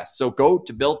like best. So go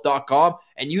to Built.com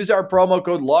and use our promo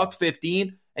code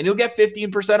LOCKED15 and you'll get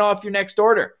 15% off your next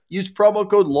order. Use promo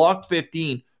code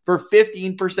LOCKED15 for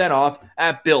 15% off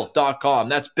at Built.com.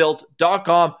 That's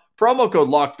Built.com, promo code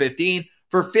LOCKED15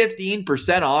 for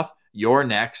 15% off your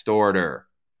next order.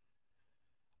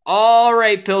 All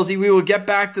right, Pilsy, we will get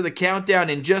back to the countdown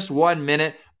in just 1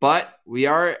 minute, but we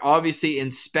are obviously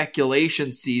in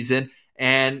speculation season,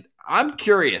 and I'm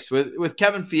curious with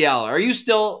Kevin Fiala. Are you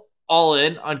still all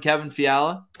in on Kevin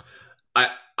Fiala? I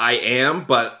am,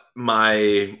 but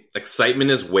my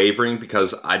excitement is wavering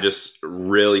because I just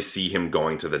really see him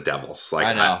going to the Devils. Like,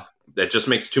 I know. That just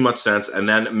makes too much sense. And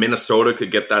then Minnesota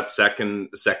could get that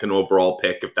second overall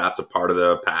pick if that's a part of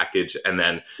the package. And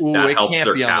then that helps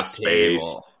their cap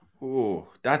space. Ooh,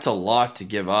 that's a lot to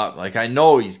give up. Like, I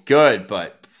know he's good,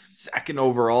 but second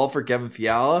overall for Kevin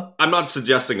Fiala. I'm not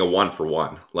suggesting a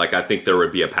 1-for-1. Like, I think there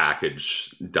would be a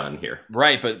package done here.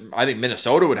 Right, but I think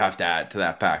Minnesota would have to add to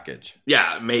that package.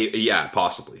 Yeah,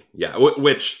 possibly. Yeah,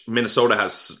 which Minnesota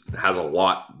has a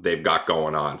lot they've got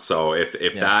going on. So if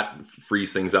that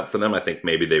frees things up for them, I think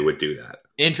maybe they would do that.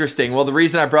 Interesting. Well, the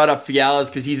reason I brought up Fiala is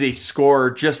because he's a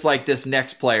scorer just like this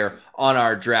next player on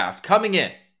our draft. Coming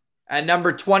in at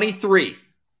number 23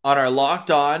 on our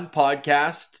Locked On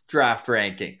podcast draft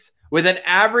rankings with an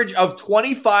average of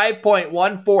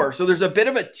 25.14. So there's a bit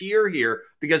of a tier here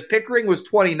because Pickering was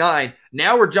 29.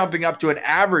 Now we're jumping up to an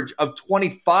average of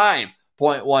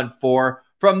 25.14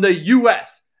 from the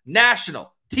U.S.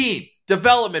 National Team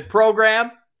Development Program,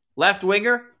 left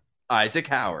winger Isaac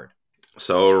Howard.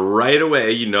 So right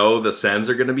away, the Sens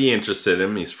are going to be interested in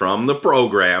him. He's from the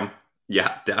program.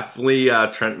 Yeah, definitely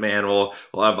Trent Mann will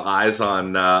have eyes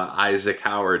on Isaac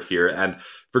Howard here, and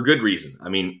for good reason. I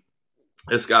mean,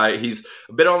 this guy, he's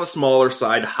a bit on the smaller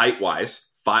side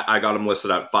height-wise. I got him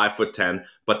listed at 5'10",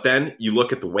 but then you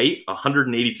look at the weight,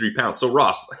 183 pounds. So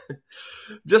Ross,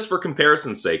 just for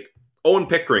comparison's sake, Owen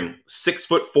Pickering,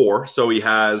 6'4", so he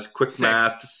has, quick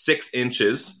math, 6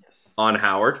 inches on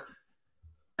Howard.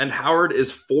 And Howard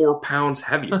is 4 pounds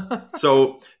heavier.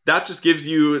 So that just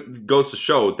goes to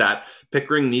show that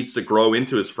Pickering needs to grow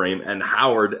into his frame, and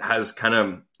Howard has kind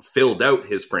of filled out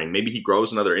his frame. Maybe he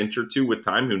grows another inch or two with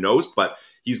time, who knows, but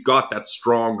he's got that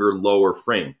stronger, lower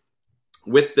frame.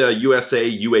 With the USA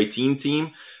U18 team,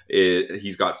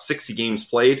 he's got 60 games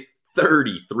played,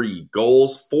 33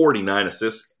 goals, 49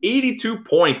 assists, 82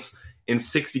 points in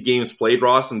 60 games played,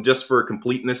 Ross. And just for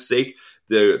completeness sake,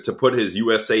 to put his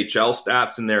USHL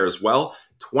stats in there as well,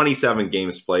 27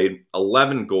 games played,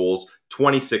 11 goals,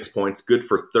 26 points, good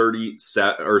for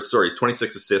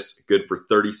 26 assists, good for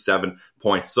 37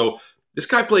 points. So this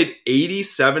guy played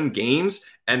 87 games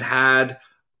and had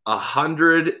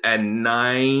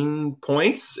 109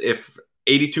 points, if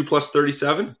 82 plus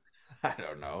 37? I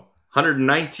don't know.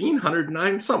 119,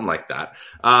 109, something like that.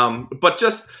 But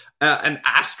just an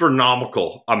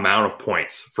astronomical amount of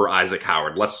points for Isaac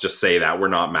Howard. Let's just say that. We're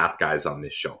not math guys on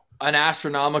this show. An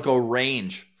astronomical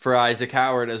range for Isaac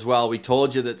Howard as well. We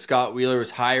told you that Scott Wheeler was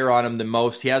higher on him than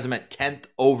most. He has him at 10th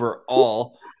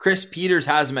overall. Chris Peters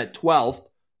has him at 12th.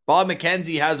 Bob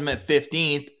McKenzie has him at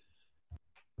 15th.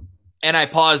 And I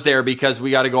paused there because we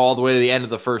got to go all the way to the end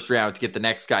of the first round to get the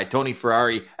next guy. Tony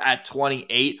Ferrari at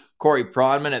 28. Corey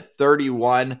Pronman at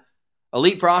 31.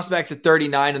 Elite Prospects at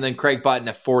 39, and then Craig Button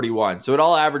at 41. So it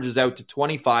all averages out to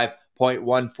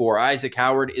 25.14. Isaac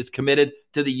Howard is committed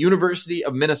to the University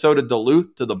of Minnesota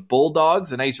Duluth, to the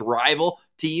Bulldogs, a nice rival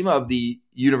team of the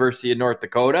University of North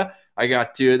Dakota.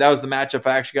 That was the matchup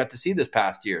I actually got to see this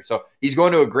past year. So he's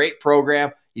going to a great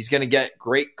program. He's going to get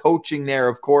great coaching there,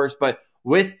 of course. But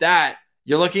with that,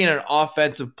 you're looking at an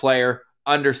offensive player,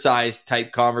 undersized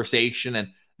type conversation.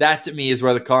 And that to me is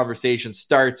where the conversation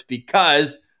starts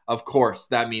because, of course,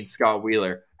 that means Scott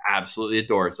Wheeler absolutely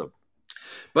adores him.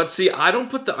 But see, I don't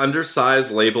put the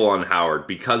undersized label on Howard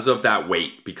because of that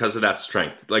weight, because of that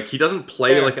strength. Like, he doesn't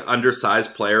play like an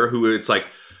undersized player who it's like,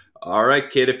 all right,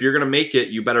 kid, if you're going to make it,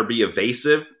 you better be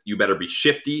evasive, you better be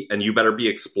shifty, and you better be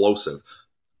explosive.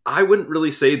 I wouldn't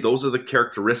really say those are the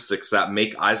characteristics that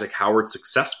make Isaac Howard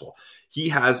successful. He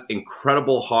has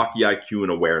incredible hockey IQ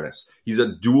and awareness. He's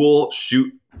a dual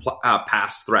shoot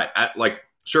pass threat.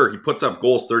 Sure, he puts up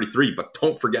goals 33, but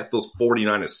don't forget those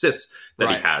 49 assists that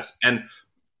he has. And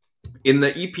in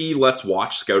the EP Let's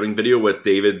Watch scouting video with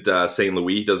David St.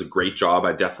 Louis, he does a great job.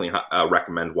 I definitely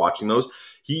recommend watching those.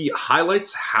 He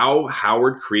highlights how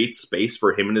Howard creates space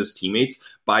for him and his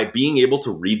teammates by being able to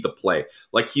read the play.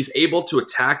 Like, he's able to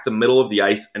attack the middle of the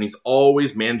ice, and he's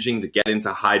always managing to get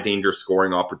into high danger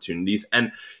scoring opportunities.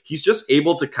 And he's just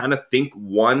able to kind of think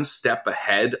one step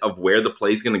ahead of where the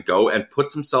play is going to go and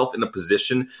puts himself in a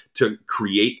position to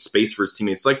create space for his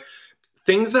teammates. Like,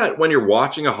 things that when you're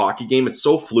watching a hockey game, it's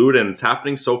so fluid and it's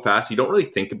happening so fast, you don't really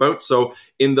think about. So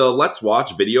in the Let's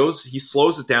Watch videos, he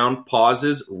slows it down,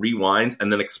 pauses, rewinds,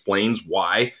 and then explains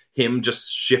why him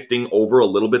just shifting over a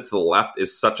little bit to the left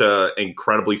is such a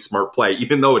incredibly smart play,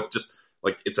 even though it just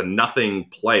it's a nothing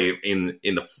play in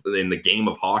the game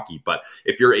of hockey. But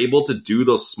if you're able to do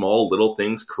those small little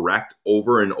things correct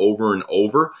over and over and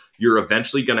over, you're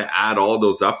eventually going to add all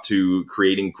those up to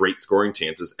creating great scoring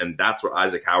chances. And that's what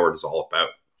Isaac Howard is all about.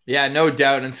 Yeah, no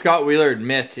doubt. And Scott Wheeler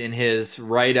admits in his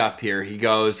write-up here, he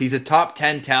goes, he's a top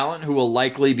 10 talent who will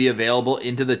likely be available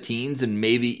into the teens and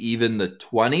maybe even the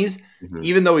 20s. Mm-hmm.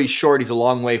 Even though he's short, he's a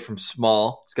long way from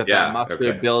small. He's got that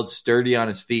muscular build, sturdy on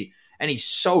his feet. And he's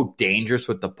so dangerous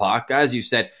with the puck. As you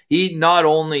said, he not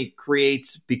only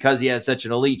creates because he has such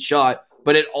an elite shot,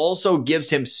 but it also gives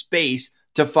him space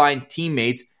to find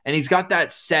teammates. And he's got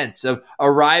that sense of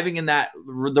arriving in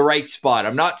the right spot.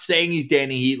 I'm not saying he's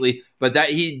Danny Heatley, but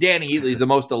Danny Heatley is the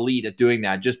most elite at doing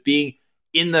that. Just being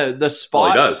in the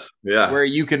spot where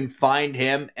you can find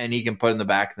him and he can put in the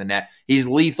back of the net. He's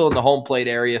lethal in the home plate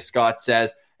area, Scott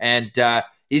says. And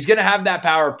he's going to have that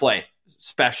power play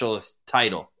specialist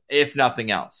title, if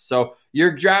nothing else. So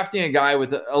you're drafting a guy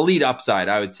with elite upside,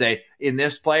 I would say. In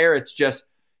this player, it's just,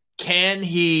 can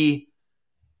he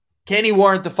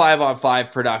warrant the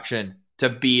 5-on-5 production to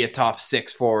be a top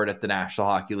 6 forward at the National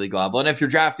Hockey League level? And if you're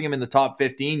drafting him in the top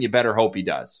 15, you better hope he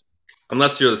does.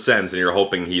 Unless you're the Sens and you're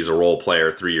hoping he's a role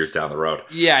player 3 years down the road.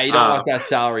 Yeah, you don't want that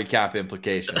salary cap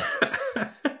implication.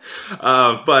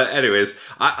 But anyways,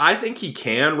 I think he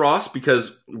can, Ross,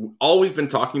 because all we've been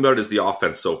talking about is the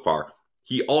offense so far.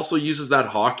 He also uses that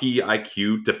hockey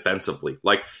IQ defensively.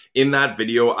 Like in that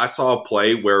video, I saw a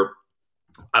play where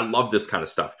I love this kind of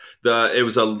stuff.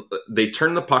 They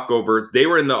turned the puck over. They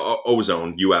were in the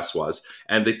O-zone, US was,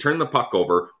 and they turned the puck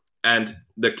over. And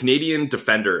the Canadian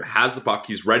defender has the puck.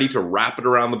 He's ready to wrap it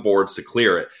around the boards to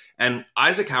clear it. And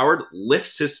Isaac Howard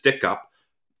lifts his stick up,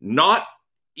 not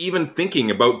even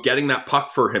thinking about getting that puck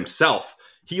for himself.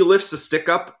 He lifts the stick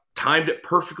up, timed it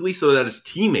perfectly so that his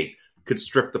teammate could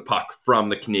strip the puck from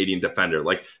the Canadian defender.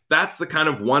 Like, that's the kind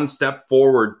of one step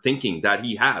forward thinking that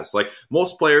he has. Like,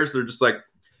 most players, they're just like,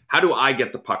 how do I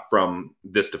get the puck from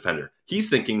this defender?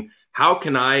 He's thinking, how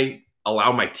can I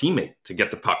allow my teammate to get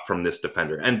the puck from this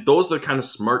defender? And those are the kind of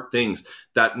smart things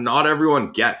that not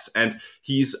everyone gets. And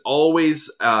he's always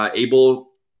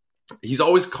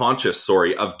conscious,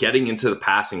 of getting into the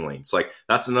passing lanes. Like,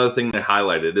 that's another thing they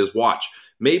highlighted is watch.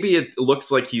 Maybe it looks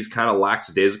like he's kind of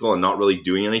lackadaisical and not really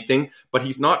doing anything, but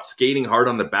he's not skating hard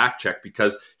on the back check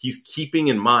because he's keeping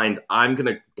in mind, I'm going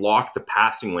to block the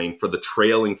passing lane for the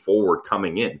trailing forward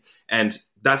coming in. And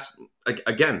that's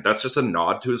just a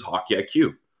nod to his hockey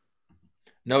IQ.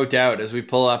 No doubt. As we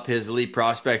pull up his elite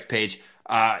prospects page,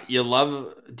 do you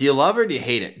love or do you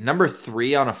hate it? Number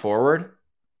 3 on a forward.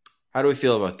 How do we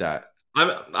feel about that?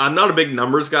 I'm not a big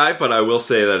numbers guy, but I will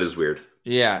say that is weird.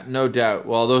 Yeah, no doubt.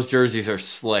 Well, those jerseys are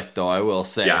slick, though, I will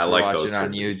say. Yeah, I like watching those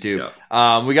on jerseys, YouTube.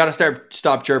 Yeah. We got to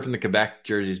stop chirping the Quebec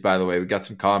jerseys, by the way. We got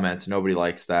some comments. Nobody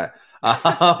likes that.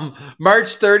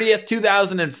 March 30th,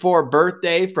 2004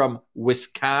 birthday from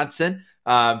Wisconsin.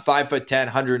 5'10",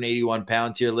 181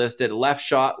 pounds here listed. Left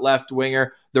shot, left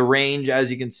winger. The range,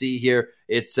 as you can see here,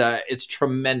 it's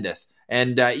tremendous.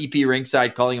 And EP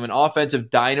Rinkside calling him an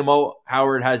offensive dynamo.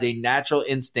 Howard has a natural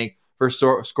instinct for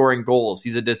scoring goals.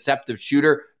 He's a deceptive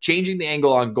shooter, changing the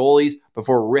angle on goalies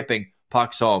before ripping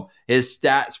pucks home. His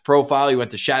stats profile, he went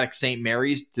to Shattuck St.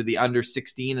 Mary's to the under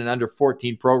 16 and under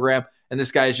 14 program, and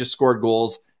this guy has just scored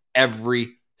goals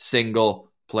every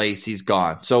single place he's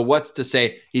gone. So what's to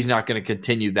say he's not going to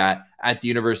continue that at the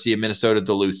University of Minnesota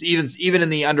Duluth? Even in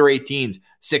the under 18s,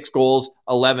 6 goals,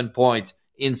 11 points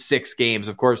in 6 games.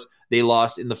 Of course, they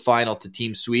lost in the final to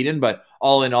Team Sweden, but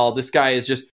all in all, this guy is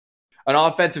just an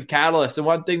offensive catalyst. And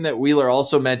one thing that Wheeler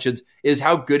also mentions is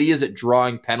how good he is at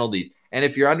drawing penalties. And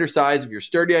if you're undersized, if you're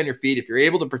sturdy on your feet, if you're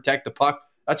able to protect the puck,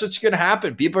 that's what's going to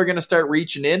happen. People are going to start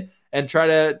reaching in and try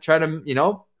to,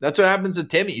 that's what happens to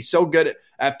Timmy. He's so good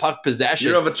at puck possession.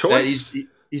 You don't have a choice.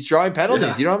 He's drawing penalties.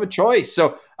 Yeah. You don't have a choice.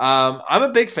 So I'm a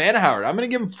big fan of Howard. I'm going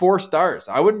to give him 4 stars.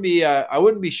 I wouldn't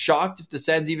be shocked if the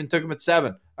Sens even took him at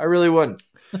 7. I really wouldn't.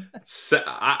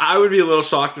 I would be a little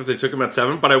shocked if they took him at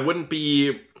 7, but I wouldn't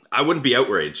be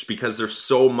outraged because there's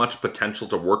so much potential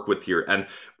to work with here. And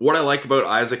what I like about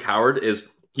Isaac Howard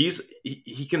is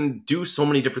he can do so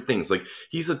many different things. Like,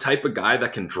 he's the type of guy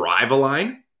that can drive a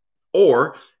line,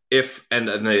 or and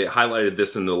they highlighted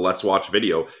this in the Let's Watch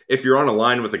video, if you're on a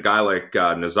line with a guy like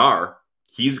Nazar,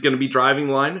 he's going to be driving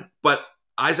the line, but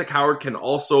Isaac Howard can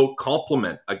also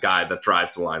complement a guy that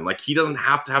drives the line. Like, he doesn't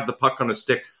have to have the puck on his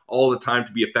stick all the time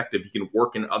to be effective. He can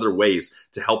work in other ways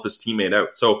to help his teammate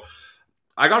out. So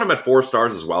I got him at 4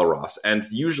 stars as well, Ross. And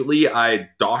usually I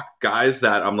dock guys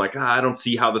that I'm like, I don't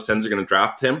see how the Sens are going to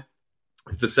draft him.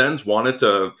 If the Sens wanted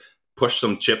to push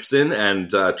some chips in and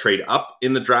trade up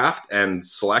in the draft and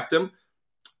select him,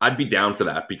 I'd be down for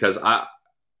that because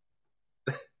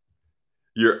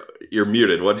you're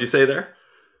muted. What'd you say there?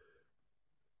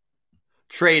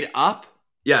 Trade up?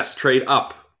 Yes, trade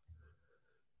up.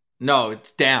 No,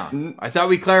 it's down. I thought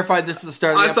we clarified this at the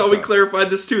start of the episode. I thought we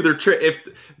clarified this too. If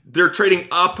they're trading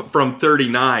up from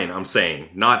 39, I'm saying,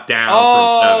 not down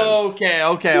from 7. Okay.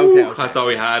 I thought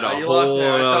we had a whole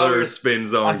other spin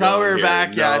zone. I thought we were here.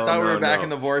 back. Yeah, I thought we were back in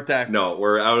the vortex. No,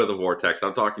 we're out of the vortex.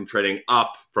 I'm talking trading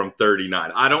up from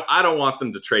 39. I don't want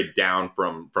them to trade down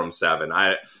from 7.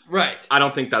 Right. I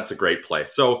don't think that's a great play.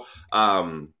 So,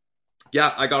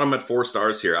 yeah, I got him at 4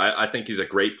 stars here. I think he's a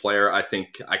great player. I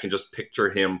think I can just picture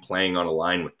him playing on a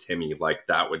line with Timmy. Like,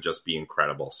 that would just be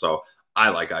incredible. So I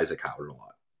like Isaac Howard a lot.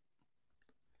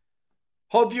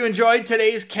 Hope you enjoyed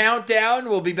today's countdown.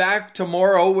 We'll be back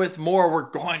tomorrow with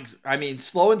more.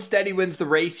 Slow and steady wins the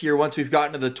race here once we've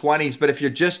gotten to the 20s. But if you're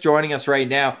just joining us right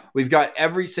now, we've got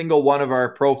every single one of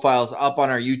our profiles up on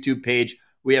our YouTube page.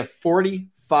 We have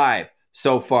 45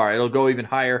 so far. It'll go even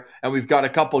higher. And we've got a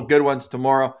couple good ones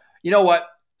tomorrow. You know what?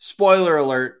 Spoiler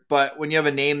alert, but when you have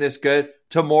a name this good,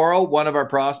 tomorrow one of our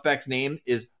prospects' name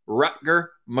is Rutger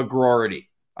McGroarty.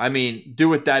 I mean, do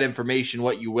with that information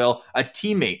what you will. A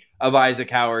teammate of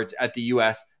Isaac Howard's at the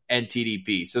US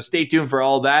NTDP. So stay tuned for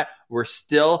all that. We're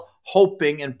still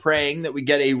hoping and praying that we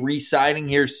get a re-signing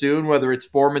here soon, whether it's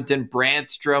Formanton,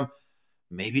 Brandstrom,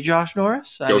 maybe Josh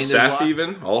Norris. Seth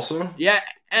even also? Yeah,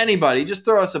 anybody. Just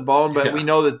throw us a bone. But we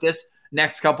know that this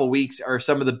next couple weeks are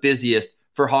some of the busiest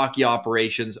for hockey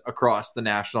operations across the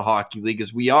National Hockey League,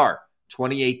 as we are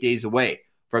 28 days away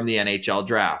from the NHL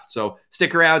draft. So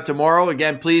stick around tomorrow.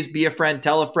 Again, please be a friend,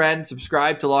 tell a friend,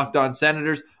 subscribe to Locked On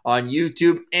Senators on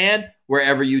YouTube and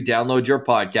wherever you download your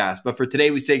podcast. But for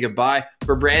today, we say goodbye.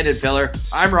 For Brandon Pillar,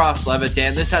 I'm Ross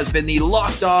Levitan. This has been the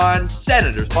Locked On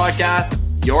Senators podcast,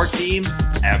 your team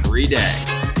every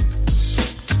day.